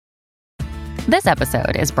This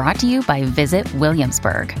episode is brought to you by Visit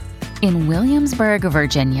Williamsburg. In Williamsburg,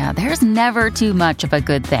 Virginia, there's never too much of a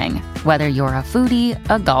good thing. Whether you're a foodie,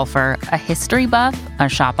 a golfer, a history buff, a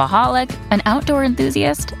shopaholic, an outdoor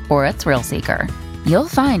enthusiast, or a thrill seeker, you'll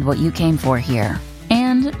find what you came for here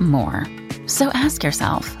and more. So ask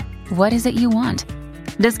yourself, what is it you want?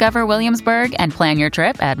 Discover Williamsburg and plan your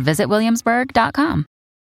trip at visitwilliamsburg.com.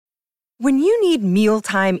 When you need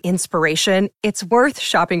mealtime inspiration, it's worth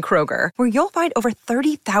shopping Kroger, where you'll find over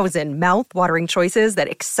 30,000 mouth-watering choices that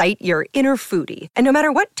excite your inner foodie. And no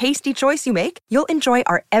matter what tasty choice you make, you'll enjoy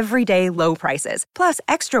our everyday low prices, plus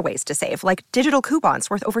extra ways to save, like digital coupons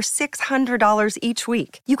worth over $600 each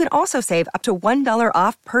week. You can also save up to $1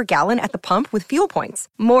 off per gallon at the pump with fuel points.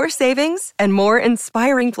 More savings and more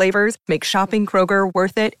inspiring flavors make shopping Kroger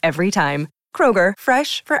worth it every time. Kroger,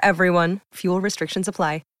 fresh for everyone. Fuel restrictions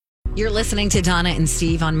apply. You're listening to Donna and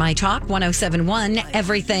Steve on My Talk 107.1,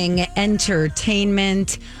 Everything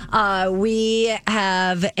Entertainment. We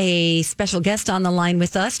have a special guest on the line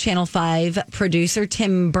with us. Channel 5 producer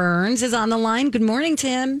Tim Burns is on the line. Good morning,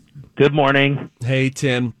 Tim. Good morning. Hey,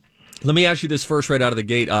 Tim. Let me ask you this first right out of the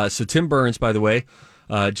gate. So Tim Burns, by the way,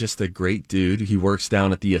 just a great dude. He works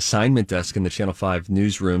down at the assignment desk in the Channel 5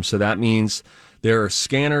 newsroom. So that means there are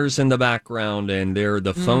scanners in the background, and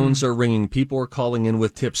the phones are ringing. People are calling in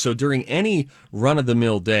with tips. So during any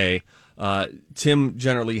run-of-the-mill day, Tim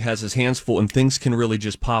generally has his hands full, and things can really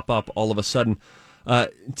just pop up all of a sudden.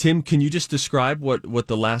 Tim, can you just describe what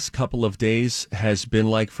the last couple of days has been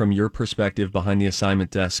like from your perspective behind the assignment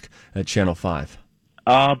desk at Channel 5?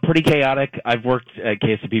 Pretty chaotic. I've worked at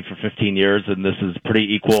KSTP for 15 years, and this is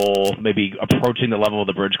pretty equal, maybe approaching the level of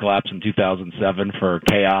the bridge collapse in 2007 for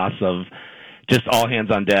chaos of just all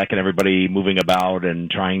hands on deck and everybody moving about and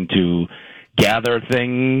trying to gather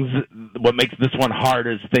things. What makes this one hard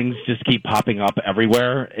is things just keep popping up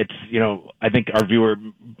everywhere. It's, I think your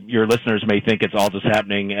listeners may think it's all just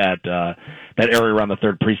happening at that area around the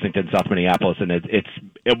 3rd Precinct in South Minneapolis, and it's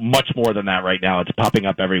much more than that right now. It's popping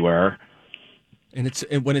up everywhere. And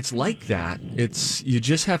when it's like that, you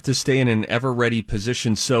just have to stay in an ever-ready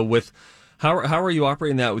position. So How are you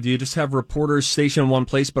operating that? Do you just have reporters stationed in one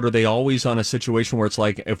place, but are they always on a situation where it's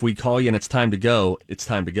like, if we call you and it's time to go, it's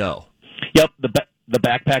time to go? Yep. The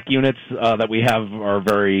backpack units that we have are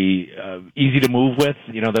very easy to move with.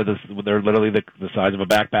 They're literally the size of a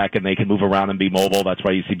backpack, and they can move around and be mobile. That's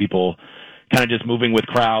why you see people kind of just moving with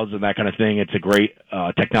crowds and that kind of thing. It's a great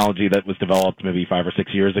technology that was developed maybe 5 or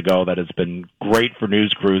 6 years ago that has been great for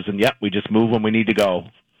news crews. And, we just move when we need to go.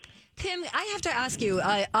 Tim, I have to ask you,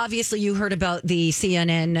 obviously you heard about the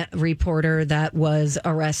CNN reporter that was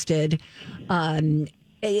arrested. Have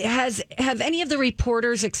any of the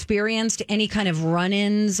reporters experienced any kind of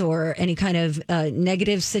run-ins or any kind of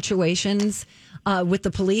negative situations with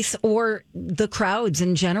the police or the crowds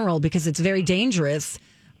in general? Because it's very dangerous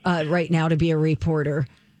right now to be a reporter.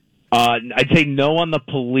 I'd say no on the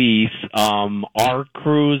police. Our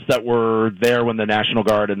crews that were there when the National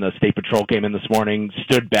Guard and the State Patrol came in this morning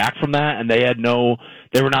stood back from that, and they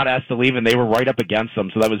were not asked to leave, and they were right up against them.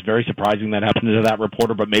 So that was very surprising that happened to that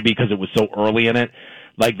reporter, but maybe because it was so early in it.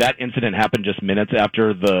 Like, that incident happened just minutes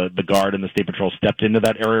after the Guard and the State Patrol stepped into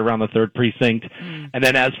that area around the 3rd Precinct. And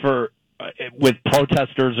then as for with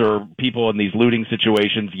protesters or people in these looting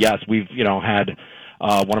situations, yes, we've, had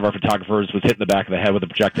one of our photographers was hit in the back of the head with a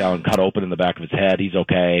projectile and cut open in the back of his head. He's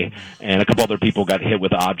okay. And a couple other people got hit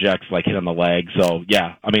with objects, like hit on the leg. So,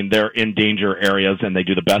 they're in danger areas, and they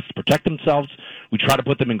do the best to protect themselves. We try to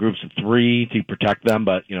put them in groups of 3 to protect them,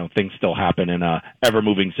 but, things still happen in a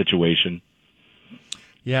ever-moving situation.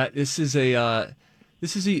 Yeah, this is a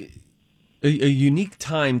unique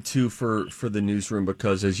time, too, for the newsroom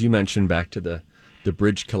because, as you mentioned, back to the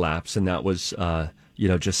bridge collapse, and that was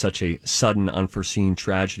just such a sudden, unforeseen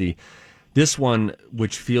tragedy. This one,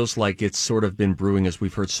 which feels like it's sort of been brewing, as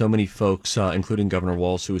we've heard so many folks, including Governor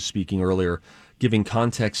Walz, who was speaking earlier, giving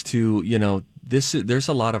context to, there's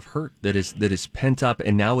a lot of hurt that is pent up,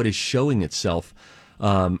 and now it is showing itself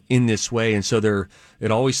in this way. And so it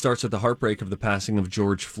always starts with the heartbreak of the passing of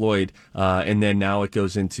George Floyd, and then now it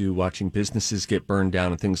goes into watching businesses get burned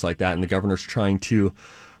down and things like that, and the governor's trying to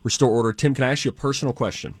restore order. Tim, can I ask you a personal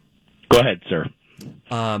question? Go ahead, sir.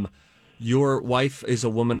 Your wife is a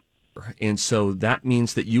woman, and so that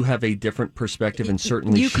means that you have a different perspective, and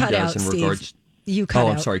certainly she does in regards. You cut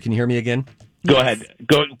out. I'm sorry. Can you hear me again? Go ahead.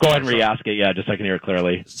 Go ahead and re-ask it. Yeah, just so I can hear it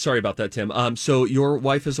clearly. Sorry about that, Tim. So your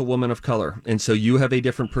wife is a woman of color, and so you have a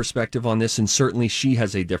different perspective on this, and certainly she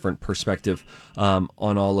has a different perspective on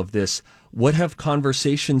all of this. What have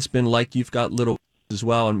conversations been like? You've got little as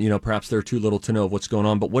well, and perhaps they're too little to know what's going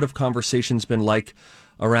on, but what have conversations been like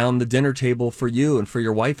around the dinner table for you and for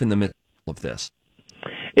your wife in the midst of this.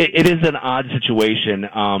 It is an odd situation.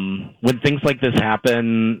 When things like this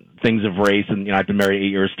happen, things of race, and I've been married 8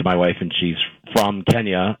 years to my wife, and she's from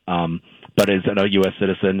Kenya, but is a U.S.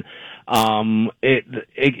 citizen.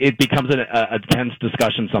 It becomes a tense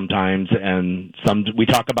discussion sometimes, and we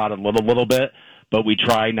talk about it a little bit, but we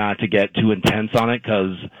try not to get too intense on it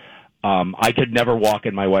because I could never walk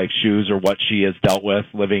in my wife's shoes or what she has dealt with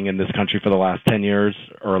living in this country for the last 10 years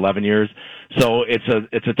or 11 years. So it's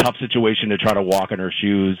a tough situation to try to walk in her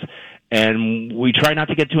shoes, and we try not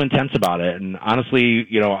to get too intense about it. And honestly,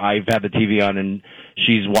 I've had the TV on and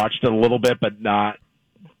she's watched it a little bit, but not.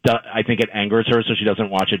 I think it angers her, so she doesn't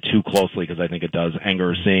watch it too closely because I think it does anger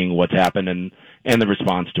her seeing what's happened and the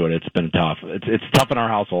response to it. It's been tough. It's tough in our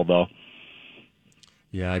household, though.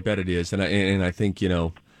 Yeah, I bet it is, and I think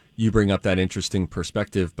you bring up that interesting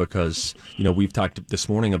perspective because we've talked this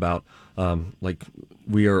morning about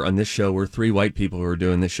we are on this show. We're three white people who are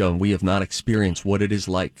doing this show, and we have not experienced what it is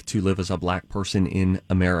like to live as a black person in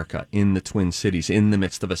America, in the Twin Cities, in the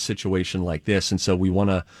midst of a situation like this, and so we want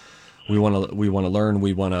to learn.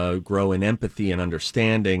 We want to grow in empathy and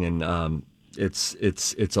understanding, and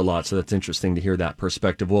it's a lot. So that's interesting to hear that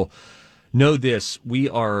perspective. Well, know this: we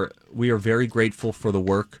are very grateful for the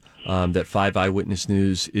work that 5 Eyewitness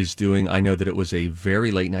News is doing. I know that it was a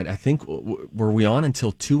very late night. I think were we on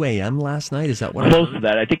until 2 a.m. last night? Is that what? Close to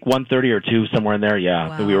that. I think 1:30 or 2 somewhere in there. Yeah,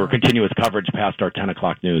 wow. So we were continuous coverage past our 10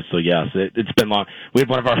 o'clock news. So yes, it's been long. We had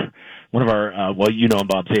one of our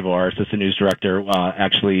Bob Savo, our assistant news director,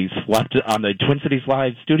 actually slept on the Twin Cities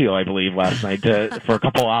Live studio, I believe, last night for a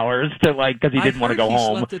couple hours because he didn't want to go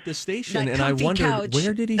home. He slept at the station, that and I wondered couch.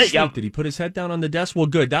 Where did he sleep? Yep. Did he put his head down on the desk? Well,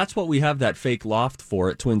 good. That's what we have that fake loft for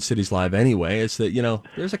at Twin Cities Live anyway. Is that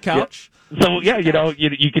there's a couch. Yep. So yeah,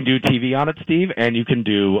 you can do TV on it, Steve, and you can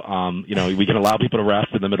do we can allow people to rest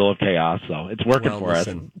in the middle of chaos. So it's working for us.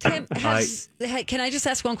 Tim, can I just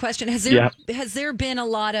ask one question? Has there been a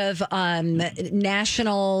lot of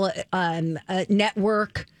national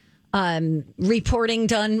network reporting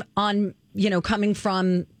done on coming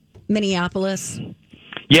from Minneapolis?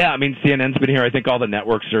 Yeah, I mean CNN's been here. I think all the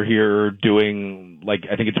networks are here doing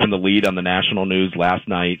I think it's been the lead on the national news last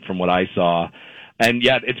night from what I saw. And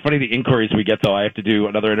yeah, it's funny the inquiries we get, though. I have to do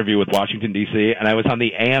another interview with Washington, D.C., and I was on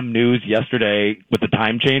the AM news yesterday with the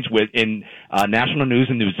time change in national news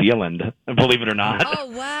in New Zealand, believe it or not.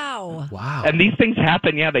 Oh, wow. Wow. And these things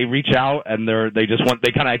happen, yeah. They reach out, and they just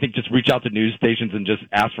reach out to news stations and just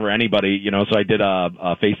ask for anybody, So I did a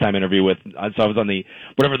FaceTime interview so I was on the,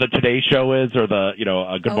 whatever the Today Show is or the,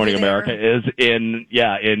 Good Morning America is in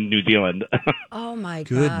New Zealand. Oh, my gosh.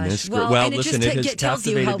 Goodness. Well, listen, it has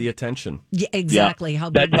captivated the attention. Yeah, exactly. How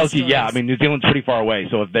big that tells you, I mean, New Zealand's pretty far away.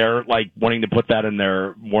 So if they're wanting to put that in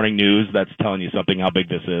their morning news, that's telling you something how big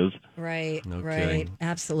this is. Right. No right. kidding.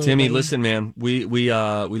 Absolutely. Timmy, listen, man, we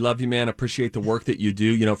love you, man. Appreciate the work that you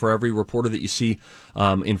do. For every reporter that you see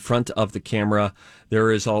in front of the camera,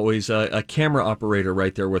 there is always a camera operator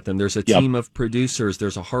right there with them. There's a team of producers.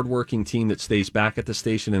 There's a hardworking team that stays back at the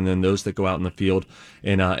station, and then those that go out in the field.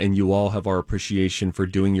 And you all have our appreciation for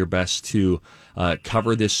doing your best to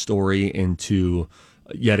cover this story and to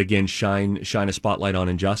yet again shine a spotlight on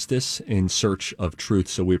injustice in search of truth.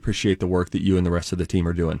 So we appreciate the work that you and the rest of the team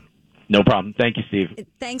are doing. No problem. Thank you, Steve.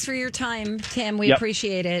 Thanks for your time, Tim. We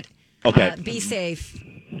appreciate it. Okay. Be safe.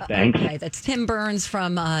 Thanks. Okay, that's Tim Burns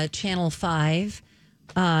from Channel 5.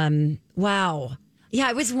 Wow. Yeah,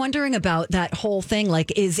 I was wondering about that whole thing.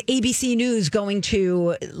 Is ABC News going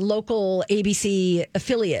to local ABC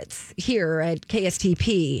affiliates here at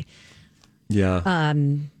KSTP? Yeah.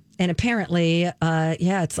 And apparently,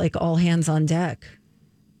 it's all hands on deck.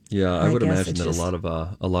 Yeah, I would imagine that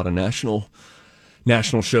a lot of national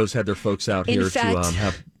shows had their folks out here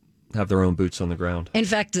to have their own boots on the ground. In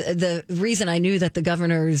fact, the reason I knew that the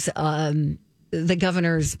governor's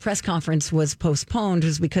press conference was postponed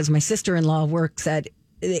was because my sister-in-law works at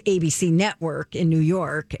the ABC network in New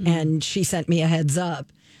York, and she sent me a heads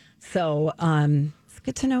up. So it's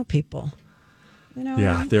good to know people.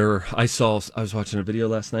 Yeah, I was watching a video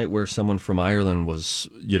last night where someone from Ireland was,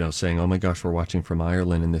 saying, "Oh my gosh, we're watching from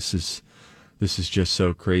Ireland, and this is just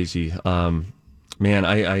so crazy." Man,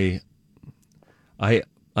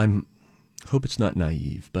 I'm hope it's not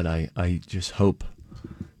naive, but I just hope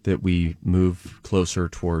that we move closer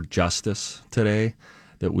toward justice today,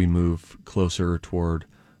 that we move closer toward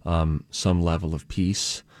some level of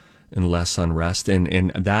peace and less unrest,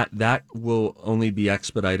 and that will only be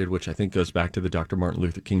expedited, which I think goes back to the Dr. Martin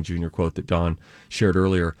Luther King Jr. quote that Dawn shared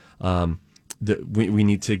earlier. we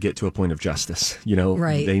need to get to a point of justice.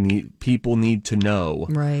 Right. People need to know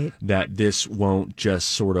right. that this won't just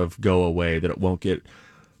sort of go away, that it won't get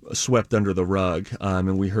swept under the rug.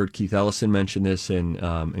 And we heard Keith Ellison mention this and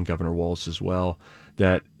Governor Walz as well,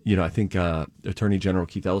 that, I think Attorney General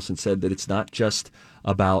Keith Ellison said that it's not just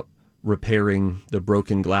about repairing the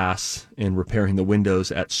broken glass and repairing the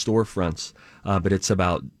windows at storefronts, but it's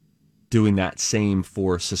about doing that same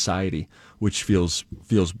for society, which feels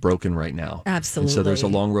broken right now. Absolutely. And so there's a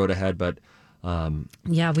long road ahead, but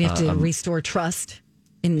we have to restore trust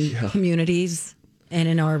in communities and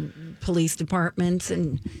in our police departments,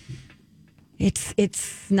 and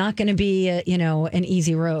it's not going to be an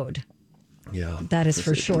easy road. Yeah, that is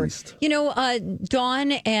for sure.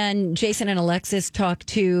 Dawn and Jason and Alexis talked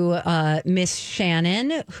to Miss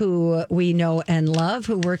Shannon, who we know and love,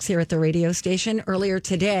 who works here at the radio station earlier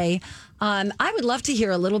today. I would love to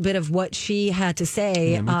hear a little bit of what she had to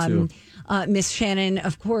say. Yeah, me too. Miss Shannon,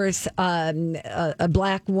 of course, a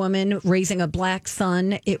black woman raising a black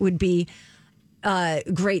son. It would be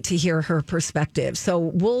great to hear her perspective. So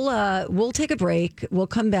we'll take a break. We'll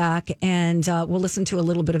come back and we'll listen to a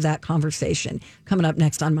little bit of that conversation coming up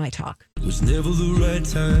next on My Talk. Was never the right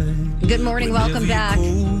time. Good morning. Welcome back.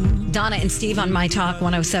 Donna and Steve on My Talk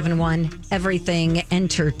 107.1. Everything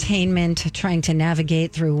entertainment, trying to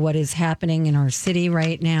navigate through what is happening in our city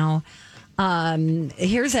right now.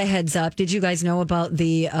 Here's a heads up. Did you guys know about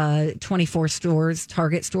the 24 stores,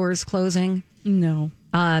 Target stores closing? No.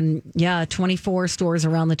 24 stores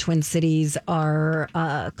around the Twin Cities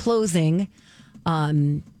are closing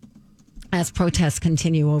as protests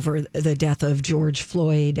continue over the death of George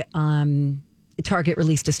Floyd. Target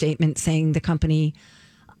released a statement saying the company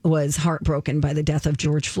was heartbroken by the death of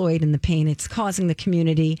George Floyd and the pain it's causing the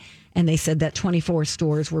community. And they said that 24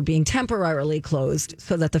 stores were being temporarily closed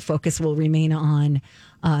so that the focus will remain on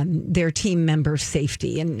their team members'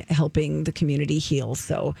 safety and helping the community heal.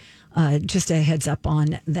 So just a heads up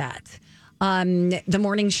on that. The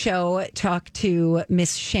morning show talked to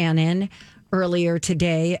Miss Shannon earlier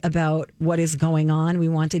today about what is going on. We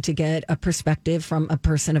wanted to get a perspective from a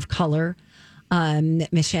person of color.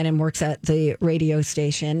 Miss Shannon works at the radio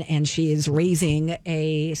station and she is raising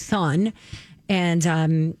a son. And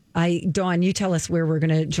Dawn, you tell us where we're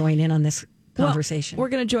going to join in on this conversation. Well, we're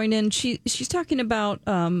going to join in. She's talking about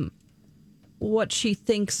what she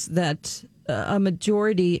thinks that a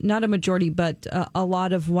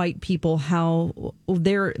lot of white people, how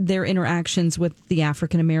their interactions with the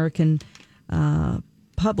African American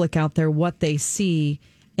public out there, what they see,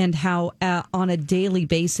 and how on a daily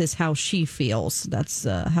basis how she feels. That's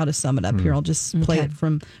how to sum it up here. I'll just play it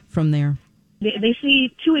from there. They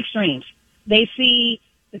see two extremes. They see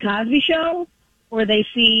the Cosby Show, or they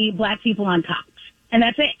see black people on Cops, and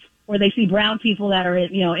that's it. Or they see brown people that are,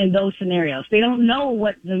 in those scenarios. They don't know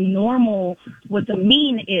what the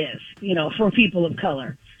mean is, for people of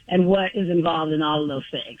color and what is involved in all of those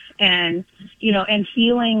things. And, and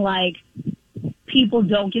feeling like people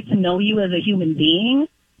don't get to know you as a human being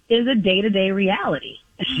is a day-to-day reality.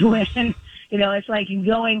 When, it's like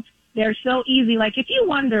they're so easy. Like, if you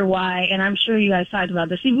wonder why, and I'm sure you guys talked about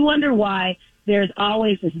this, if you wonder why there's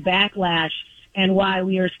always this backlash and why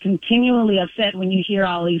we are continually upset when you hear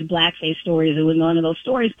all these blackface stories, and when one of those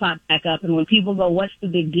stories pop back up, and when people go, what's the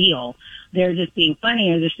big deal? They're just being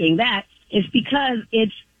funny or just doing that. It's because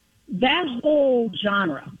it's that whole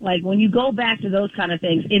genre. Like, when you go back to those kind of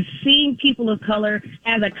things, it's seeing people of color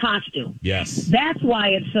as a costume. Yes. That's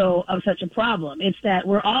why it's such a problem. It's that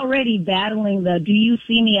we're already battling the, do you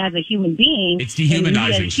see me as a human being? It's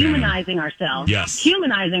dehumanizing, and humanizing ourselves. Yes.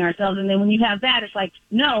 Humanizing ourselves. And then when you have that, it's like,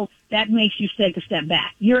 no, that makes you take a step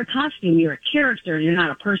back. You're a costume. You're a character. You're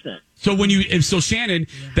not a person. So Shannon,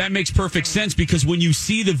 that makes perfect sense, because when you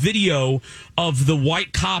see the video of the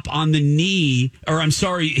white cop on the knee,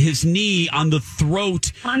 his knee on the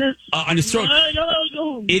throat, on his throat. How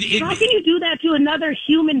can you do that to another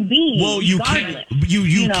human being? Well, you can.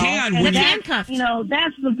 You can when you're handcuffed.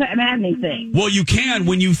 That's the maddening thing. Well, you can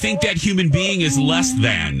when you think that human being is less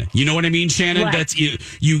than. You know what I mean, Shannon? Right. That's you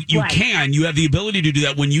Right. can. You have the ability to do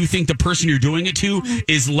that when you think the person you're doing it to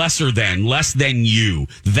is less than you.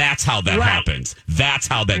 That's how that happens. That's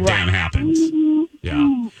how that damn happens.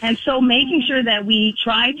 Yeah. And so making sure that we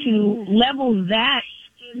try to level that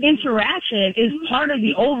interaction is part of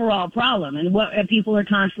the overall problem, and what people are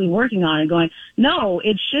constantly working on and going, no,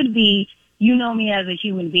 it should be, me as a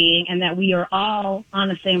human being, and that we are all on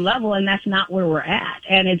the same level, and that's not where we're at.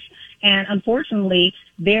 And unfortunately,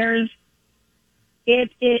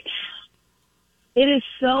 It is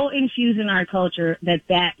so infused in our culture that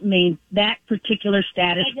particular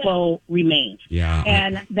status quo remains. Yeah.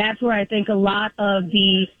 And that's where I think a lot of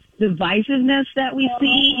the divisiveness that we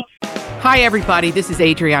see. Hi, everybody. This is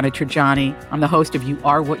Adriana Trajani. I'm the host of You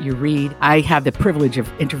Are What You Read. I have the privilege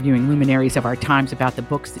of interviewing luminaries of our times about the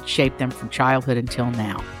books that shaped them from childhood until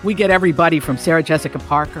now. We get everybody from Sarah Jessica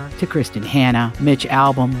Parker to Kristen Hanna, Mitch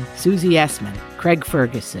Albom, Susie Essman, Craig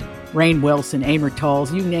Ferguson, Rainn Wilson, Amor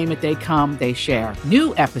Tolls, you name it, they come, they share.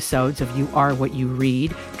 New episodes of You Are What You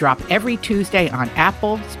Read drop every Tuesday on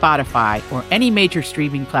Apple, Spotify, or any major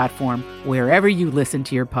streaming platform wherever you listen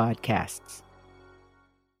to your podcasts.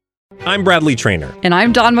 I'm Bradley Trainer. And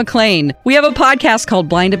I'm Don McClain. We have a podcast called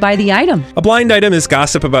Blinded by the Item. A blind item is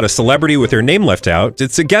gossip about a celebrity with their name left out.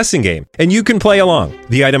 It's a guessing game, and you can play along.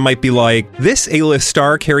 The item might be like, this A-list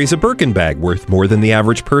star carries a Birkin bag worth more than the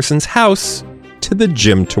average person's house to the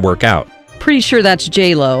gym to work out. Pretty sure that's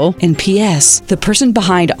J-Lo. And P.S. the person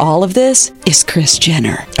behind all of this is Kris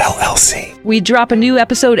Jenner, LLC. We drop a new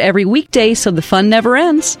episode every weekday so the fun never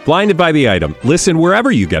ends. Blinded by the Item. Listen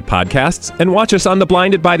wherever you get podcasts and watch us on the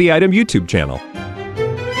Blinded by the Item YouTube channel.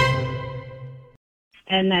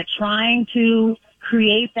 And that trying to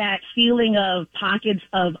create that feeling of pockets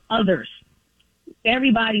of others.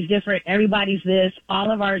 Everybody's different. Everybody's this.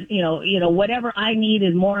 All of our, whatever I need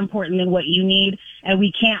is more important than what you need. And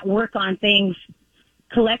we can't work on things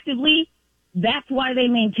collectively. That's why they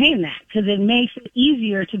maintain that, because it makes it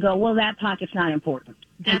easier to go, well, that pocket's not important.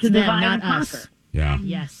 That's and to them, divide not and conquer. us. Yeah.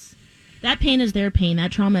 Yes. That pain is their pain.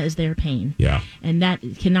 That trauma is their pain. Yeah. And that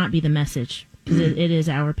cannot be the message, because it is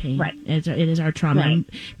our pain. Right. It is our trauma. Right.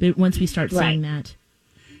 But once we start saying that,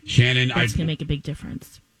 Shannon, that's going to make a big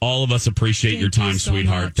difference. All of us appreciate your time, so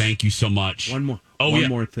sweetheart. much. Thank you so much. One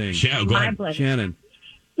more thing. Go ahead. Shannon,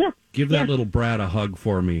 give that little brat a hug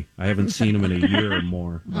for me. I haven't seen him in a year or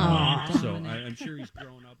more. So I'm sure he's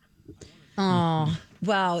grown up. Oh,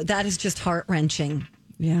 wow. That is just heart-wrenching.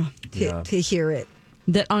 Yeah. To hear it.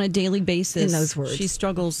 That on a daily basis, In those words. she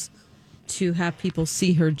struggles to have people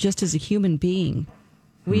see her just as a human being.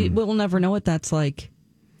 We'll never know what that's like.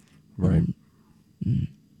 Right.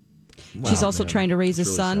 She's also trying to raise a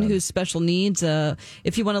son who's special needs.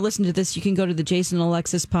 If you want to listen to this, you can go to the Jason and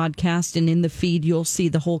Alexis podcast, and in the feed, you'll see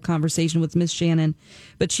the whole conversation with Miss Shannon.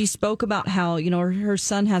 But she spoke about how, her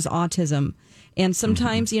son has autism. And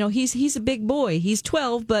sometimes, he's a big boy. He's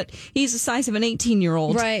 12, but he's the size of an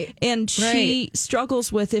 18-year-old. Right. And she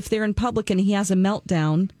struggles with if they're in public and he has a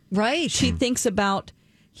meltdown. Right. She thinks about,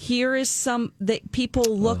 here is some that people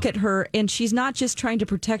look at her, and she's not just trying to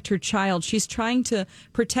protect her child. She's trying to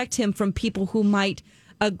protect him from people who might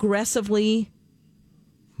aggressively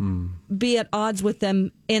be at odds with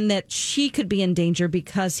them, and that she could be in danger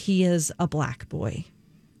because he is a black boy.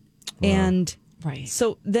 Wow. And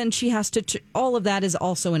so then she has to, all of that is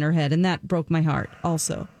also in her head, and that broke my heart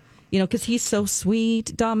also. Because he's so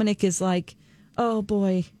sweet. Dominic is like, oh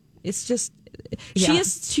boy, it's just, she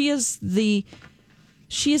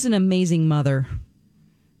is an amazing mother.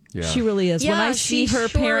 Yeah. She really is. Yeah, when I see her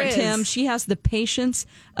parent is. him, she has the patience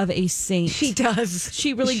of a saint. She does.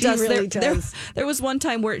 She really does. There was one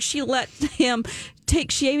time where she let him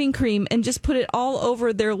take shaving cream and just put it all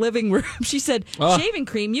over their living room. She said, shaving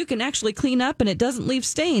cream, you can actually clean up and it doesn't leave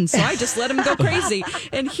stains. So I just let him go crazy.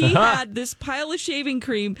 And he had this pile of shaving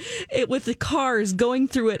cream with the cars going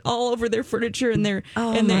through it all over their furniture and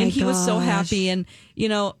and he was so happy. And,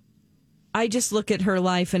 I just look at her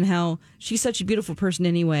life and how she's such a beautiful person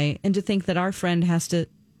anyway. And to think that our friend has to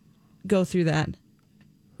go through that,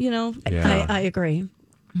 I agree.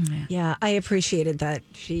 Yeah, I appreciated that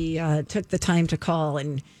she took the time to call.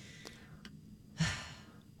 And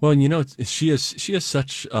well, she has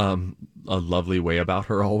such a lovely way about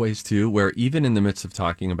her always too, where even in the midst of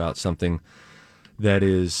talking about something that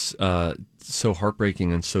is so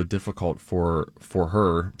heartbreaking and so difficult for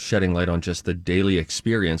her, shedding light on just the daily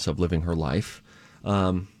experience of living her life,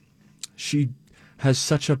 she has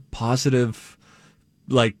such a positive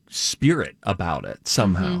spirit about it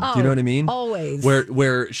somehow. Mm-hmm. Do you know what I mean? Always.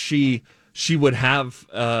 Where she would have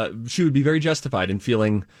she would be very justified in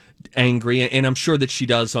feeling angry, and I'm sure that she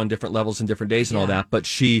does on different levels and different days and all that, but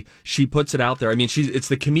she puts it out there. I mean, it's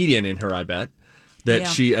the comedian in her, I bet, that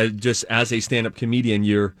she just as a stand-up comedian,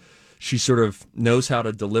 she sort of knows how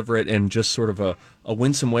to deliver it in just sort of a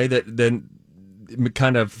winsome way that then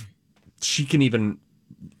kind of she can even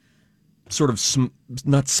sort of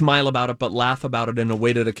not smile about it, but laugh about it in a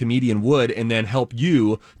way that a comedian would, and then help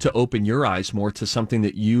you to open your eyes more to something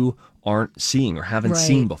that you aren't seeing or haven't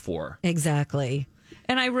seen before. Exactly.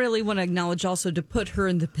 And I really want to acknowledge also to put her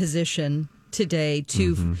in the position today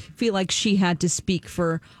to feel like she had to speak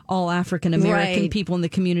for all African American people in the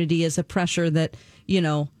community is a pressure that,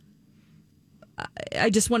 I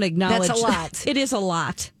just want to acknowledge. That's a lot. It is a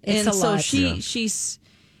lot. It's a lot.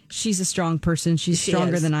 She's a strong person. She's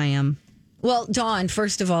stronger than I am. Well, Dawn,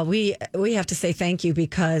 first of all, we have to say thank you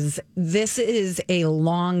because this is a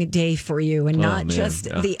long day for you, and not just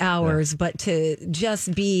the hours, but to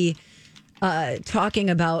just be talking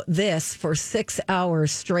about this for 6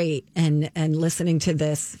 hours straight and listening to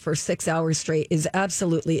this for 6 hours straight is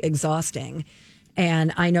absolutely exhausting.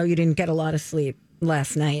 And I know you didn't get a lot of sleep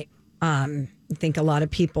last night. I think a lot of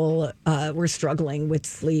people were struggling with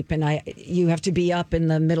sleep, and you have to be up in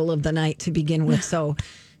the middle of the night to begin with. So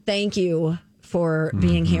thank you for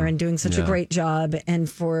being here and doing such a great job, and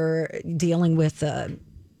for dealing with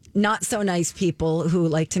not so nice people who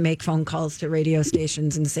like to make phone calls to radio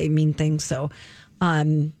stations and say mean things. So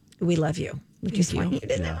we love you. We just want you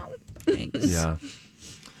to know. Thanks.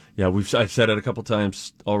 Yeah, I've said it a couple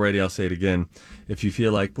times already. I'll say it again. If you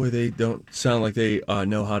feel like, boy, they don't sound like they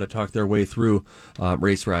know how to talk their way through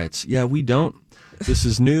race riots. Yeah, we don't. This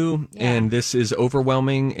is new, and this is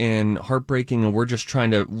overwhelming and heartbreaking, and we're just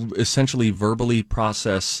trying to essentially verbally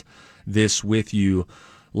process this with you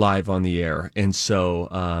live on the air. And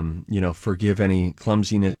so, forgive any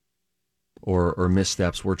clumsiness or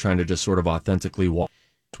missteps. We're trying to just sort of authentically walk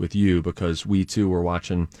with you, because we, too, were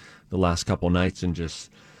watching the last couple nights and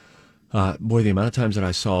just... the amount of times that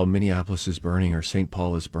I saw Minneapolis is burning or St.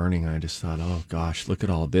 Paul is burning, I just thought, oh gosh, look at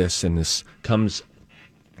all this. And this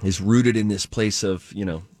is rooted in this place of,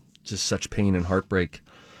 just such pain and heartbreak.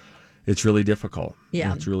 It's really difficult.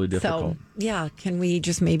 Yeah. It's really difficult. So, can we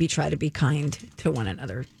just maybe try to be kind to one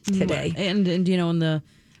another today? And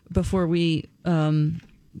before we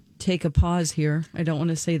take a pause here, I don't want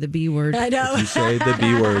to say the B word. I know. You say the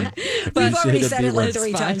B word. We've already said it like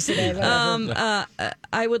 3 times today.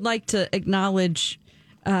 I would like to acknowledge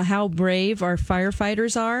how brave our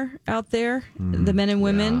firefighters are out there, the men and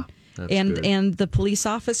women, and the police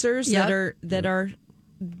officers that are.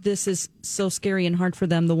 This is so scary and hard for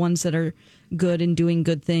them. The ones that are good and doing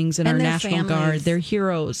good things, and our National families. Guard, they're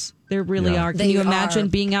heroes. They really are. Can you imagine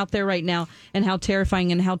being out there right now and how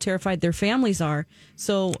terrifying and how terrified their families are?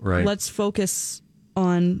 So let's focus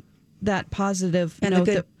on that positive and the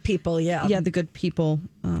good people. The good people.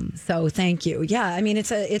 So thank you. Yeah, I mean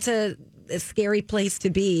it's a scary place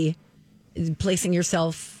to be, placing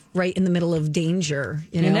yourself right in the middle of danger.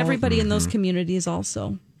 And everybody in those communities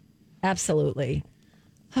also. Absolutely.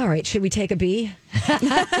 All right, should we take a B?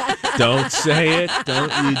 Don't say it.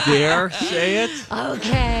 Don't you dare say it.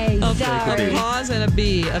 Okay. A pause and a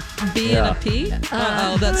B. A B and a P?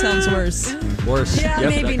 That sounds worse. Worse. Yeah,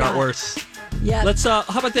 maybe that got not. worse. Yeah. Let's, how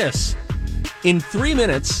about this? In 3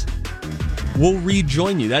 minutes, we'll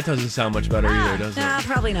rejoin you. That doesn't sound much better either, does it?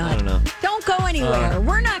 Probably not. I don't know. Don't go anywhere.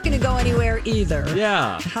 We're not going to go anywhere either.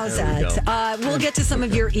 Yeah. How's there that? We'll get to some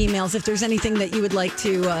of your emails. If there's anything that you would like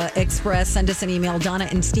to express, send us an email, Donna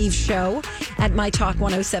and Steve Show at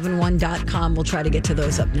mytalk1071.com. We'll try to get to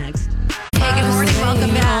those up next. Hey, good morning.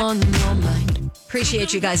 Welcome back.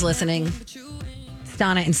 Appreciate you guys listening. It's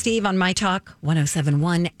Donna and Steve on My Talk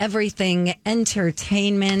 1071. Everything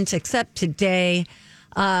entertainment, except today.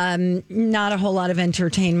 Not a whole lot of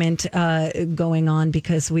entertainment going on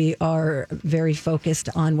because we are very focused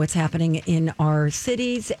on what's happening in our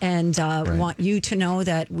cities, and want you to know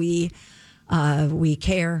that we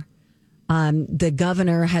care. The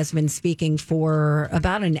governor has been speaking for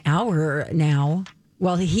about an hour now.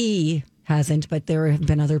 Well, he hasn't, but there have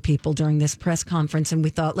been other people during this press conference, and we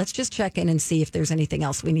thought, let's just check in and see if there's anything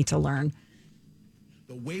else we need to learn.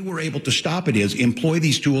 The way we're able to stop it is employ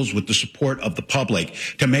these tools with the support of the public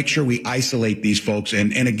to make sure we isolate these folks.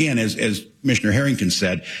 And again, as Commissioner Harrington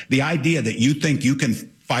said, the idea that you think you can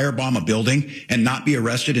firebomb a building and not be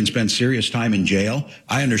arrested and spend serious time in jail,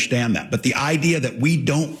 I understand that. But the idea that we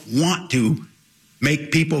don't want to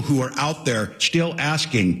make people who are out there still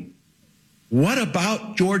asking, what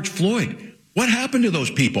about George Floyd? What happened to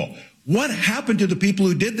those people? What happened to the people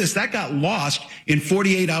who did this? That got lost in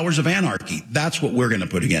 48 hours of anarchy. That's what we're going to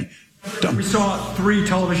put again. We saw 3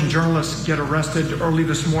 television journalists get arrested early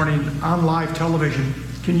this morning on live television.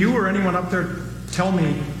 Can you or anyone up there tell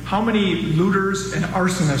me how many looters and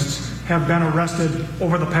arsonists have been arrested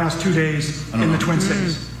over the past 2 days in the Twin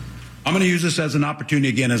Cities? I'm going to use this as an opportunity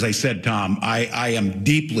again. As I said, Tom, I am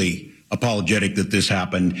deeply apologetic that this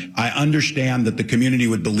happened. I understand that the community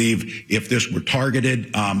would believe if this were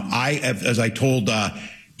targeted. As I told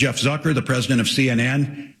Jeff Zucker, the president of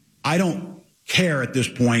CNN, I don't care at this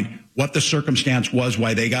point what the circumstance was,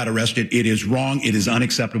 why they got arrested. It is wrong. It is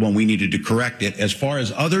unacceptable, and we needed to correct it. As far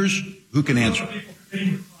as others, Who can answer?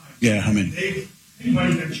 Yeah, how many?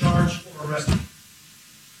 Anybody been charged or arrested?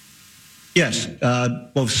 Yes,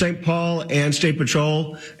 both St. Paul and State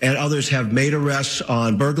Patrol and others have made arrests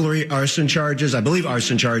on burglary, arson charges. I believe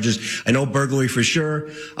arson charges. I know burglary for sure.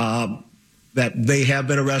 That they have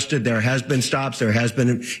been arrested. There has been stops. There has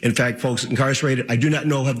been, in fact, folks incarcerated. I do not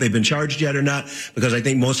know have they been charged yet or not, because I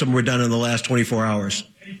think most of them were done in the last 24 hours.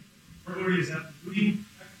 Burglary, is that looting?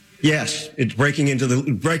 Yes, it's breaking into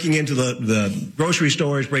the grocery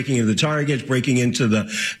stores, breaking into the Targets, breaking into the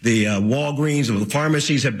Walgreens. The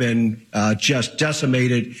pharmacies have been just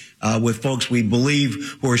decimated with folks we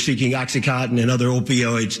believe who are seeking OxyContin and other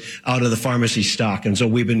opioids out of the pharmacy stock. And so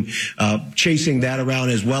we've been chasing that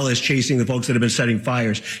around, as well as chasing the folks that have been setting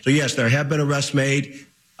fires. So yes, there have been arrests made,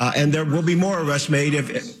 and there will be more arrests made.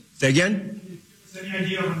 Say again? Is any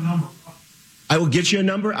idea of a number? I will get you a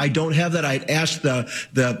number. I don't have that. I'd asked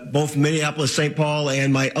the both Minneapolis, St. Paul,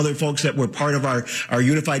 and my other folks that were part of our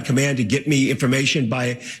unified command to get me information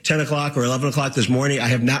by 10 o'clock or 11 o'clock this morning. I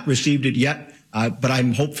have not received it yet, but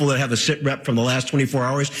I'm hopeful to have a sit rep from the last 24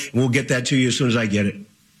 hours, and we'll get that to you as soon as I get it.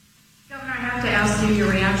 Governor, I have to ask you your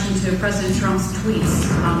reaction to President Trump's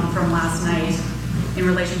tweets from last night in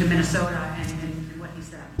relation to Minnesota and what he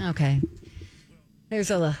said. Okay. There's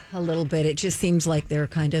a little bit. It just seems like they're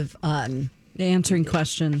kind of... answering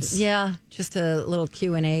questions. Yeah, just a little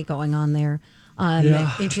Q&A going on there.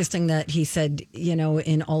 Interesting that he said,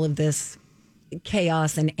 in all of this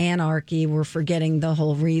chaos and anarchy, we're forgetting the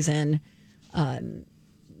whole reason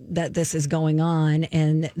that this is going on,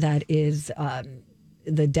 and that is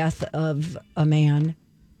the death of a man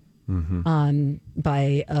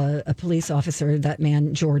by a police officer, that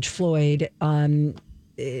man, George Floyd.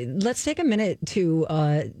 Let's take a minute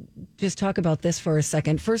to just talk about this for a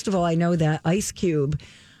second. First of all, I know that Ice Cube,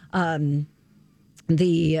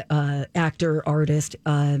 the actor, artist,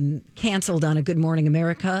 canceled on a Good Morning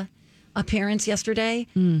America appearance yesterday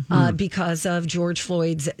because of George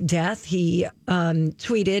Floyd's death. He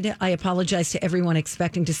tweeted, "I apologize to everyone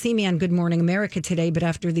expecting to see me on Good Morning America today, but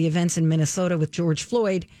after the events in Minnesota with George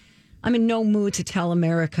Floyd, I'm in no mood to tell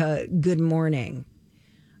America good morning."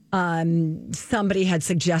 Somebody had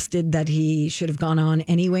suggested that he should have gone on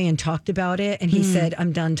anyway and talked about it. And he said,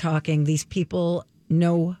 "I'm done talking. These people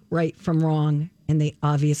know right from wrong, and they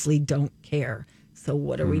obviously don't care. So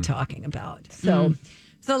what are we talking about?" So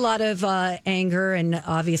it's a lot of anger. And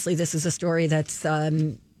obviously this is a story that's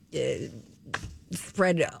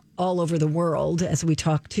spread all over the world, as we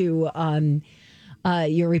talk to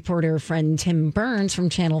your reporter friend Tim Burns from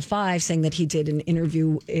Channel 5, saying that he did an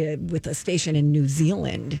interview with a station in New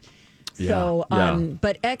Zealand. So,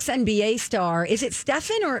 but ex-NBA star, is it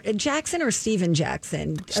Stephen or Jackson or Steven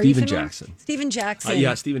Jackson? Steven Jackson. Steven Jackson.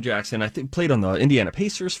 Yeah, Steven Jackson. I think played on the Indiana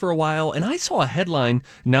Pacers for a while. And I saw a headline,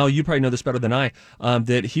 now you probably know this better than I,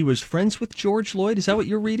 that he was friends with George Floyd. Is that what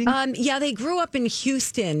you're reading? Yeah, they grew up in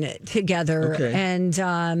Houston together. Okay. And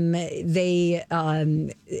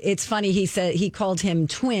it's funny, he said he called him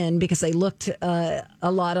twin because they looked a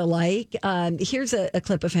lot alike. Here's a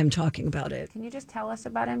clip of him talking about it. Can you just tell us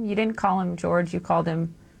about him? You didn't call him George. You called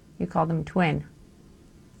him twin.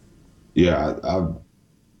 Yeah,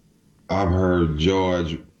 I've heard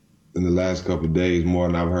George in the last couple of days more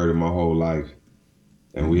than I've heard in my whole life,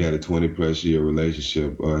 and we had a 20+ year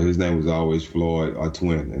relationship. His name was always Floyd, our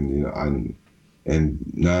twin, and and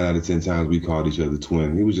 9 out of 10 times we called each other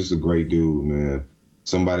twin. He was just a great dude, man.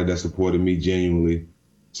 Somebody that supported me genuinely,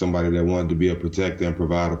 somebody that wanted to be a protector and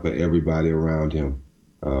provider for everybody around him.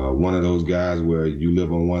 One of those guys where you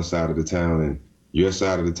live on one side of the town and your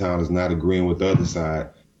side of the town is not agreeing with the other side,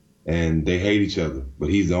 and they hate each other. But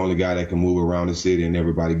he's the only guy that can move around the city and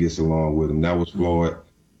everybody gets along with him. That was Floyd,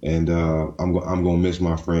 and I'm gonna miss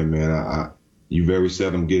my friend, man. You very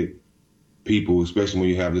seldom get people, especially when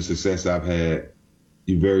you have the success I've had.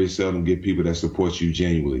 You very seldom get people that support you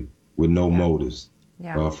genuinely with no motives.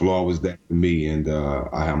 Yeah. Floyd was that to me, and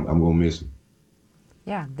I'm gonna miss him.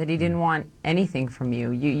 Yeah, that he didn't want anything from you.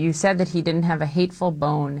 You said that he didn't have a hateful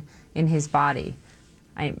bone in his body.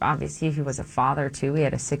 Obviously, he was a father, too. He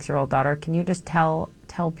had a 6-year-old daughter. Can you just tell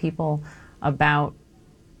people about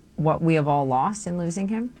what we have all lost in losing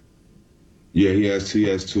him? Yeah, he has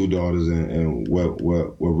 2 daughters, and what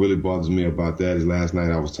really bothers me about that is last night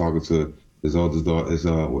I was talking to his oldest daughter,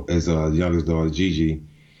 his youngest daughter, Gigi,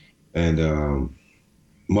 and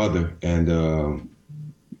mother, and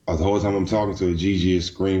the whole time I'm talking to her, Gigi is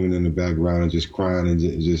screaming in the background and just crying and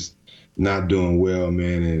just not doing well,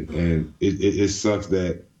 man. And it sucks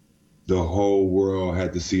that the whole world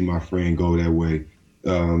had to see my friend go that way.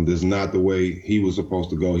 That's not the way he was supposed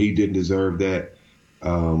to go. He didn't deserve that.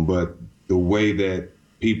 But the way that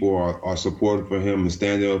people are supportive for him and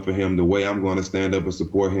standing up for him the way I'm going to stand up and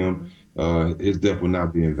support him, his death will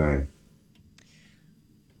not be in vain.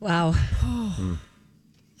 Wow.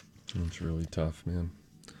 It's really tough, man.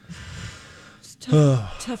 It's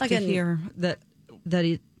tough to hear that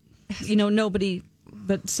he, nobody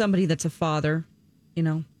but somebody that's a father,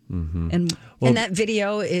 Mm-hmm. and that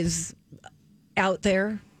video is out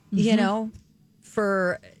there,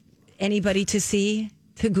 for anybody to see,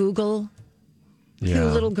 to Google. Two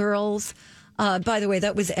little girls. By the way,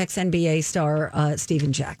 that was ex-NBA star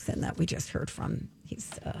Steven Jackson that we just heard from.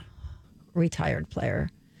 He's a retired player.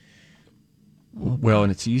 Well,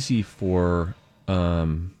 and it's easy for a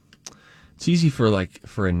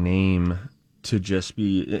name to just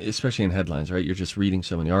be, especially in headlines, right? You're just reading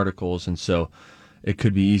so many articles, and so it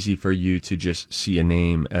could be easy for you to just see a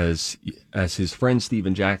name as his friend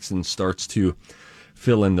Steven Jackson starts to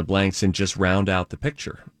fill in the blanks and just round out the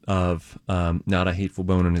picture of not a hateful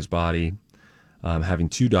bone in his body, having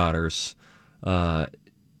 2 daughters,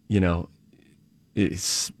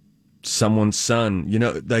 it's someone's son,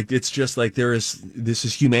 it's just like this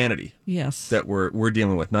is humanity. Yes. That we're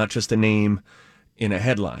dealing with, not just a name in a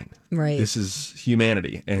headline. Right. This is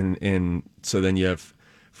humanity. And so then you have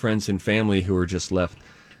friends and family who are just left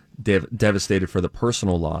devastated for the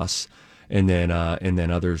personal loss. And then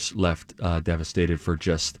others left devastated for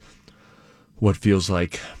just what feels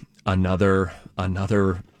like another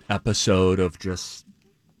episode of just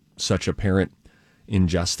such apparent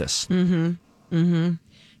injustice. Mm-hmm.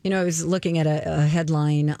 Mm-hmm. I was looking at a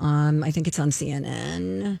headline, I think it's on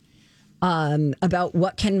CNN, about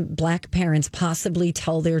what can Black parents possibly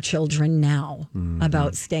tell their children now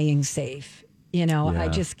about staying safe. I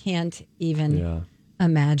just can't even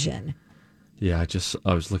imagine. Yeah,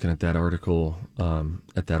 I was looking at that article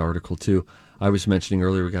too. I was mentioning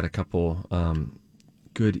earlier, we got a couple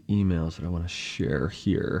good emails that I want to share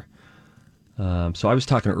here. So I was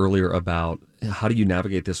talking earlier about how do you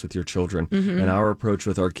navigate this with your children, and our approach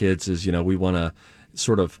with our kids is, we want to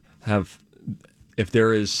sort of have, if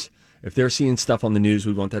they're seeing stuff on the news,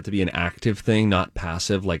 we want that to be an active thing, not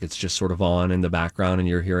passive, like it's just sort of on in the background and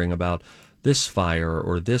you're hearing about this fire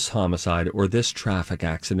or this homicide or this traffic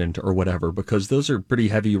accident or whatever, because those are pretty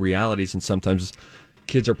heavy realities and sometimes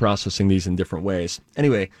kids are processing these in different ways.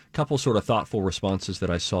 Anyway, a couple sort of thoughtful responses that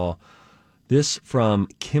I saw. This from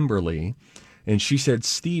Kimberly, and she said,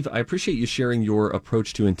 Steve, I appreciate you sharing your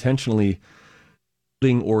approach to intentionally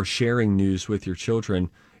or sharing news with your children.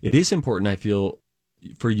 It is important, I feel,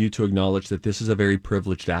 for you to acknowledge that this is a very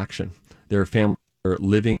privileged action. There are families that are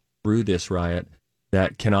living through this riot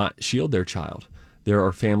that cannot shield their child. There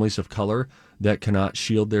are families of color that cannot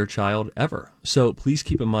shield their child ever. So please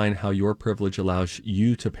keep in mind how your privilege allows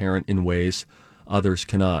you to parent in ways others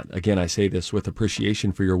cannot. Again, I say this with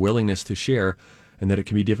appreciation for your willingness to share, and that it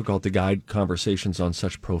can be difficult to guide conversations on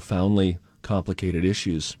such profoundly complicated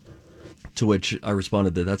issues. To which I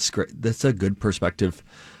responded that that's great. That's a good perspective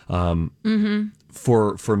for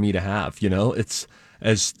me to have. It's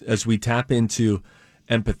as we tap into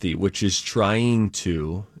empathy, which is trying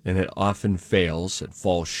to, and it often fails, it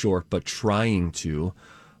falls short, but trying to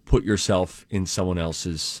put yourself in someone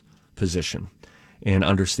else's position and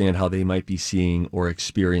understand how they might be seeing or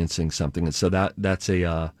experiencing something. And so that's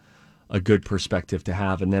a good perspective to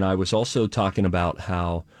have. And then I was also talking about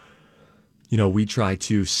how, we try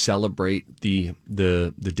to celebrate the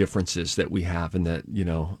differences that we have, and that,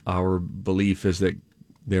 our belief is that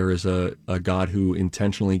there is a God who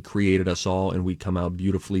intentionally created us all, and we come out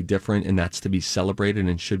beautifully different, and that's to be celebrated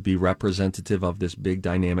and should be representative of this big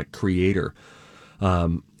dynamic creator.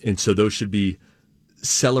 And so those should be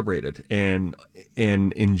celebrated and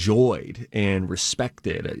enjoyed and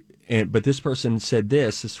respected. But this person said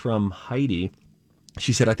this is from Heidi.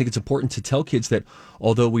 She said, I think it's important to tell kids that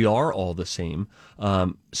although we are all the same,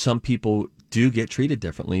 some people do get treated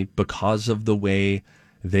differently because of the way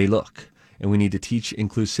they look. And we need to teach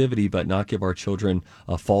inclusivity, but not give our children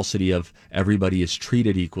a falsity of everybody is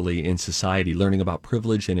treated equally in society. Learning about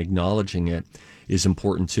privilege and acknowledging it is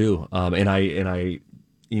important too. And I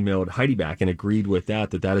emailed Heidi back and agreed with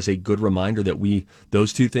that is a good reminder that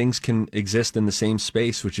those two things can exist in the same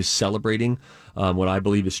space, which is celebrating what I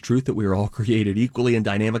believe is truth, that we are all created equally and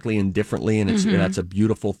dynamically and differently, and that's a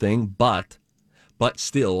beautiful thing. But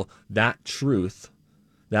still, that truth,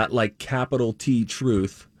 that like capital T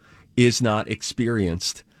truth, is not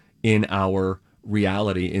experienced in our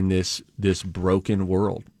reality in this broken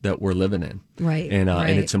world that we're living in. Right. And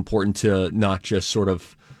it's important to not just sort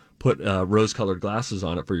of put rose-colored glasses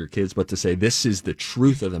on it for your kids, but to say this is the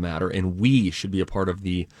truth of the matter, and we should be a part of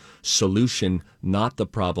the solution, not the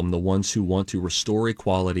problem. The ones who want to restore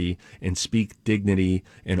equality and speak dignity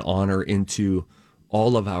and honor into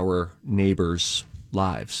all of our neighbors'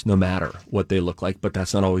 lives, no matter what they look like. But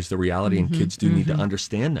that's not always the reality, and kids do need to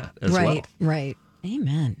understand that as well. Right.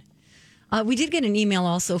 Amen. We did get an email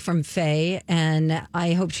also from Faye, and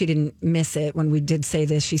I hope she didn't miss it when we did say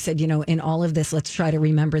this. She said, in all of this, let's try to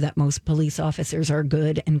remember that most police officers are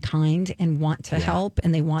good and kind and want to help,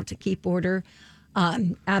 and they want to keep order.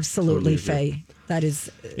 Absolutely, totally Faye. That is...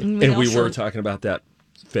 And we were talking about that,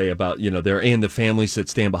 Faye, about, and the families that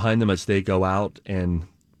stand behind them as they go out and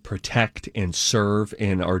protect and serve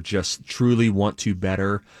and are just truly want to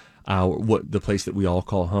better the place that we all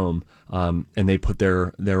call home, and they put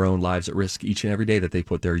their own lives at risk each and every day that they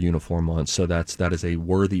put their uniform on. So that is a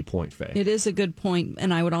worthy point, Faye. It is a good point,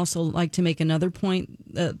 and I would also like to make another point,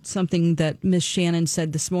 something that Miss Shannon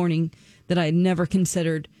said this morning that I had never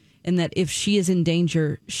considered, and that if she is in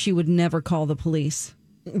danger, she would never call the police.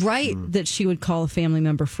 Right. That she would call a family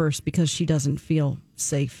member first because she doesn't feel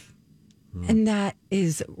safe. And that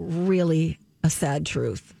is really a sad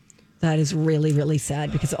truth. That is really, really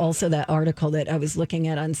sad, because also that article that I was looking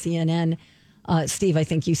at on CNN, Steve, I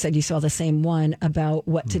think you said you saw the same one about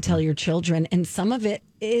what to tell your children. And some of it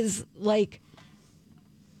is like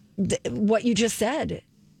what you just said.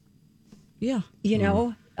 Yeah.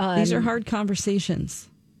 These are hard conversations.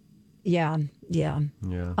 Yeah. We're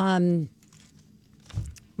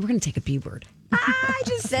going to take a B word. I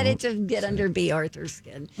just said it to get under B. Arthur's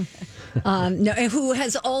skin. Who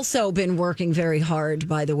has also been working very hard,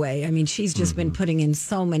 by the way. I mean, she's just been putting in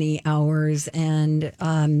so many hours and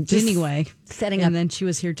setting up. And then she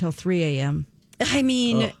was here till 3 a.m. I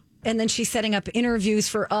mean, and then she's setting up interviews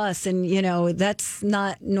for us. And, that's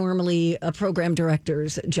not normally a program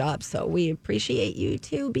director's job. So we appreciate you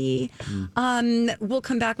too, B. We'll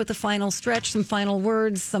come back with the final stretch, some final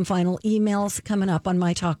words, some final emails coming up on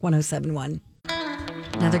My Talk 1071.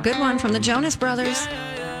 Another good one from the Jonas Brothers.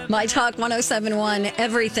 My Talk 1071,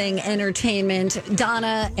 everything entertainment.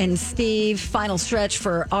 Donna and Steve, final stretch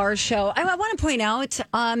for our show. I want to point out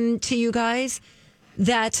to you guys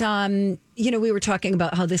that, we were talking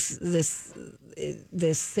about how this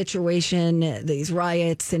situation, these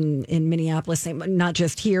riots in Minneapolis, not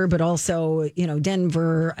just here, but also,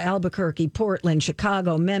 Denver, Albuquerque, Portland,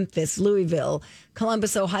 Chicago, Memphis, Louisville,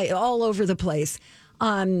 Columbus, Ohio, all over the place.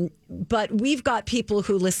 But we've got people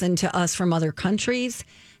who listen to us from other countries,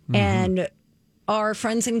 and our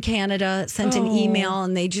friends in Canada sent an email,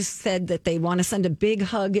 and they just said that they want to send a big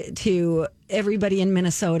hug to everybody in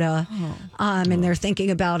Minnesota. And they're thinking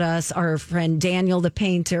about us. Our friend Daniel, the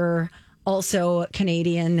painter, also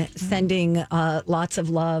Canadian, sending lots of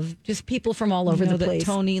love. Just people from all over the place.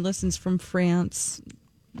 Tony listens from France.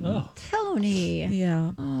 Oh, Tony.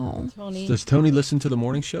 Yeah. Oh, Tony. Does Tony listen to the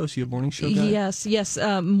morning show? Is he a morning show guy? Yes.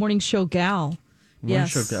 Morning show gal.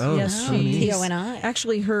 Yes. T-O-N-I.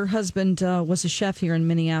 Actually, her husband was a chef here in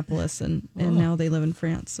Minneapolis, and now they live in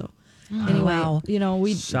France. So anyway,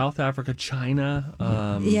 we South Africa, China,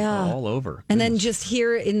 all over. And then just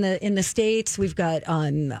here in the States, we've got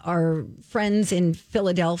our friends in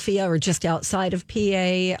Philadelphia or just outside of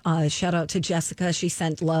PA. Shout out to Jessica. She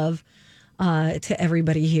sent love to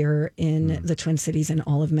everybody here in the Twin Cities and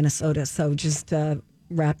all of Minnesota. So just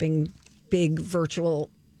wrapping big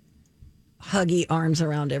virtual huggy arms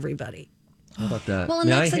around everybody. How about that? Well,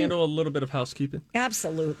 May I handle a little bit of housekeeping?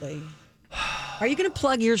 Absolutely. Are you going to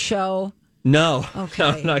plug your show? No. Okay.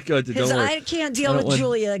 I'm not going to. Don't worry. I can't deal with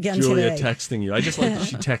Julia again Julia today. texting you. I just like that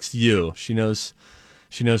she texts you. She knows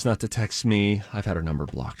not to text me. I've had her number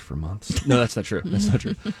blocked for months. No, that's not true. That's not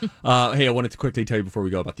true. Hey, I wanted to quickly tell you before we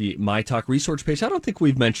go about the My Talk resource page. I don't think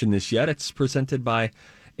we've mentioned this yet. It's presented by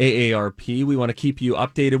AARP. We want to keep you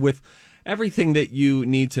updated with everything that you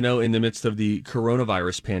need to know in the midst of the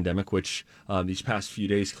coronavirus pandemic, which these past few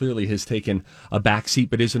days clearly has taken a backseat,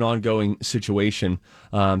 but is an ongoing situation.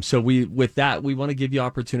 So we want to give you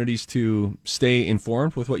opportunities to stay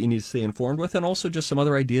informed with what you need to stay informed with, and also just some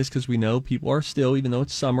other ideas, because we know people are still, even though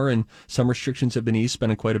it's summer and some restrictions have been eased,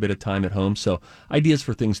 spending quite a bit of time at home. So ideas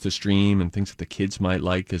for things to stream and things that the kids might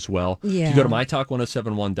like as well. Yeah. If you go to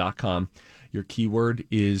mytalk1071.com, your keyword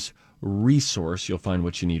is resource. You'll find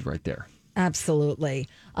what you need right there. Absolutely.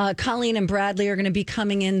 Colleen and Bradley are going to be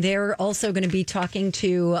coming in. They're also going to be talking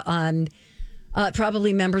to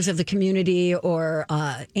probably members of the community or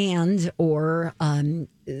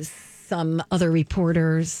some other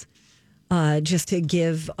reporters just to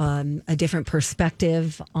give a different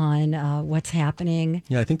perspective on what's happening.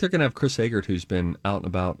 Yeah, I think they're going to have Chris Agert, who's been out and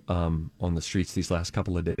about on the streets these last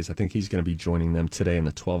couple of days. I think he's going to be joining them today in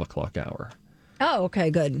the 12 o'clock hour. Oh, okay,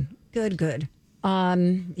 good.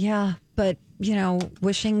 Yeah, but,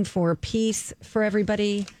 wishing for peace for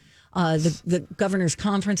everybody. The governor's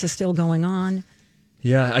conference is still going on.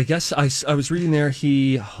 Yeah, I guess I was reading there.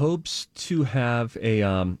 He hopes to have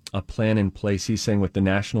a plan in place. He's saying with the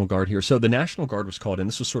National Guard here. So the National Guard was called in.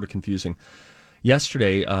 This was sort of confusing.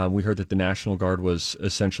 Yesterday, we heard that the National Guard was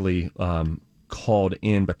essentially called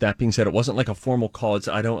in. But that being said, it wasn't like a formal call.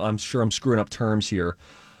 I'm sure I'm screwing up terms here.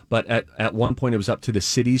 But at one point, it was up to the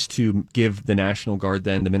cities to give the National Guard,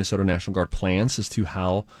 then the Minnesota National Guard, plans as to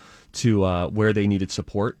how to where they needed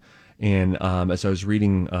support. And as I was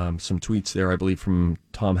reading some tweets there, I believe from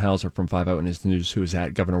Tom Hauser from 5 Eyewitness News, who is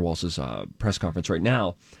at Governor Walz's press conference right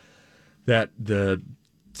now, that the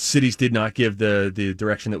cities did not give the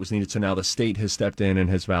direction that was needed. So now the state has stepped in and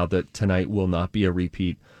has vowed that tonight will not be a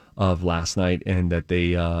repeat of last night, and that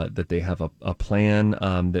they have a plan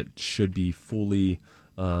that should be fully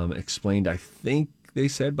explained. I think they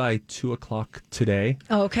said by 2 o'clock today.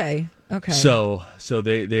 Oh, okay. So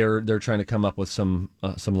they're trying to come up with some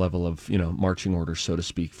level of marching orders, so to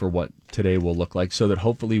speak, for what today will look like, so that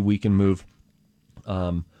hopefully we can move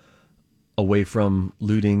away from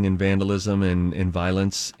looting and vandalism and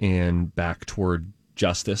violence and back toward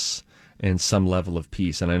justice and some level of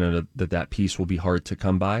peace. And I know that peace will be hard to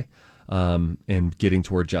come by, and getting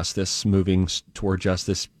toward justice, moving toward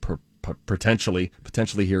justice, potentially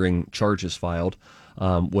hearing charges filed.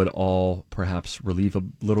 Would all perhaps relieve a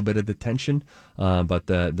little bit of the tension, but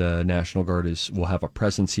the National Guard will have a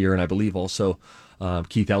presence here, and I believe also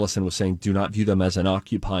Keith Ellison was saying, do not view them as an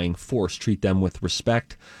occupying force. Treat them with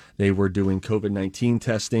respect. They were doing COVID-19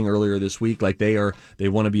 testing earlier this week. Like they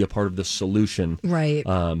want to be a part of the solution, right?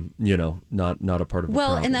 Not a part of the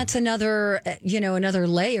problem. And that's another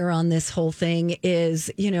layer on this whole thing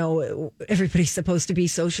is, everybody's supposed to be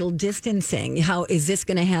social distancing. How is this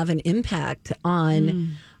going to have an impact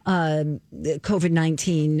on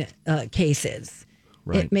COVID-19 cases?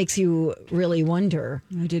 Right. It makes you really wonder.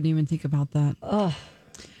 I didn't even think about that. Oh.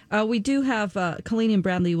 We do have Colleen and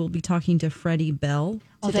Bradley will be talking to Freddie Bell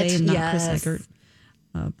today, and not Chris Eckert.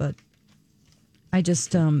 But I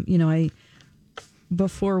just,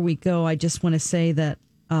 before we go, I just want to say that,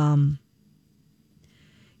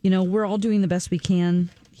 we're all doing the best we can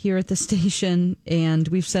here at the station, and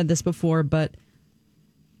we've said this before, but,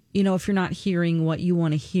 if you're not hearing what you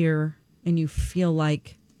want to hear and you feel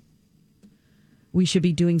like we should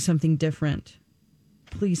be doing something different,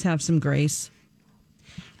 please have some grace.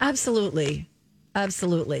 Absolutely.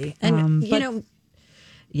 And,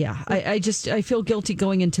 yeah, I feel guilty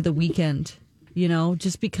going into the weekend,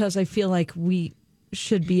 just because I feel like we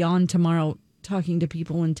should be on tomorrow talking to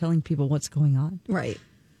people and telling people what's going on. Right.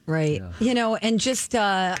 Yeah. And just,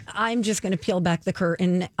 I'm just going to peel back the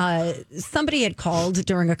curtain. Somebody had called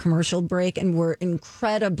during a commercial break and were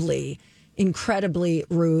incredibly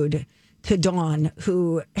rude to Dawn,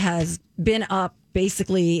 who has been up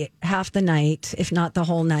basically half the night, if not the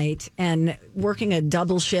whole night, and working a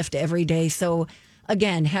double shift every day. So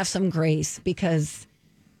again, have some grace, because,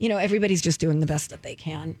 everybody's just doing the best that they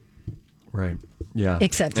can. Right. Yeah.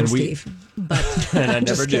 Except for Steve. But and I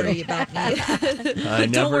never do. Worry about me.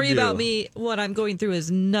 Don't worry about me. What I'm going through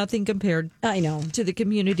is nothing compared, I know, to the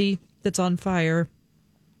community that's on fire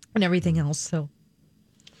and everything else. So.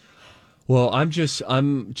 Well, I'm just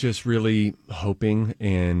really hoping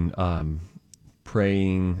and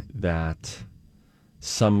praying that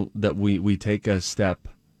we take a step.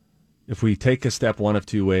 If we take a step one of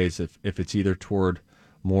two ways, if it's either toward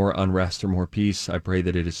more unrest or more peace, I pray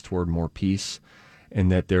that it is toward more peace,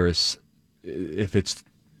 and that if it's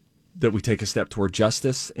that we take a step toward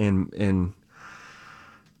justice, and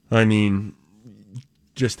I mean,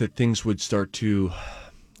 just that things would start to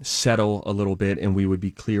settle a little bit, and we would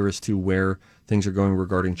be clear as to where things are going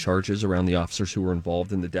regarding charges around the officers who were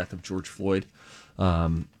involved in the death of George Floyd.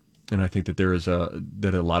 And I think that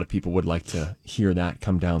that a lot of people would like to hear that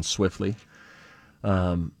come down swiftly.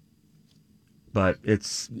 But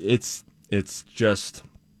it's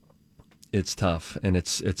tough, and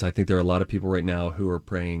it's I think there are a lot of people right now who are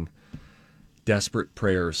praying desperate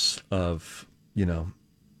prayers of,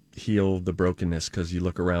 heal the brokenness, because you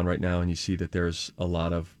look around right now and you see that there's a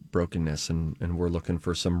lot of brokenness, and we're looking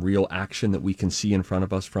for some real action that we can see in front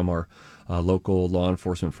of us from our local law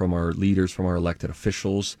enforcement, from our leaders, from our elected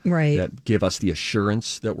officials, right, that give us the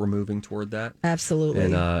assurance that we're moving toward that.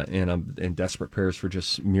 Absolutely. And I'm in desperate prayers for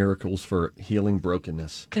just miracles for healing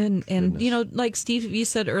brokenness. And like Steve, you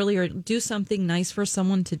said earlier, do something nice for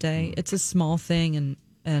someone today. It's a small thing,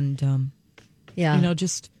 and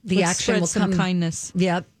just the action will some come. Kindness.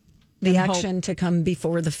 Yep. The and action hope. to come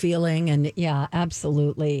before the feeling, and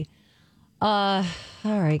absolutely. All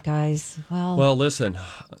right, guys. Well, listen,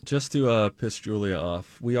 just to piss Julia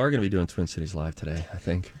off, we are going to be doing Twin Cities Live today, I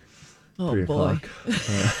think. Oh, 3 boy. o'clock.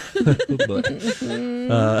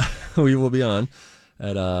 We will be on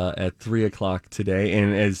at 3 o'clock today.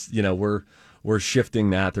 And as you know, we're shifting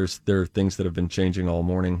that. There are things that have been changing all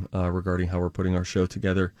morning regarding how we're putting our show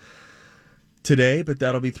together today, but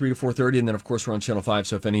that'll be 3 to 4:30, and then of course we're on Channel 5.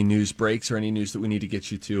 So if any news breaks or any news that we need to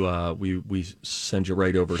get you to, we send you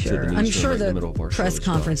right over to the newsroom. I'm sure right in the middle of our press show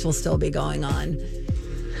conference will still be going on.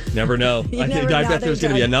 Never know. I never know. bet there's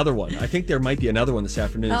going to be another one. I think there might be another one this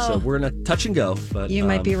afternoon. So we're in a touch and go. But you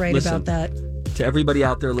might be right listen, about that. To everybody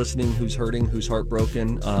out there listening who's hurting, who's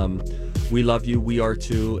heartbroken, we love you. We are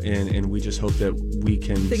too, and we just hope that we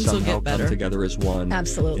can somehow come together as one.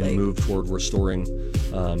 Absolutely. And move toward restoring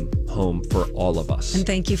home for all of us. And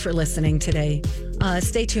thank you for listening today.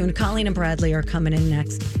 Stay tuned. Colleen and Bradley are coming in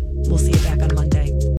next. We'll see you back on Monday.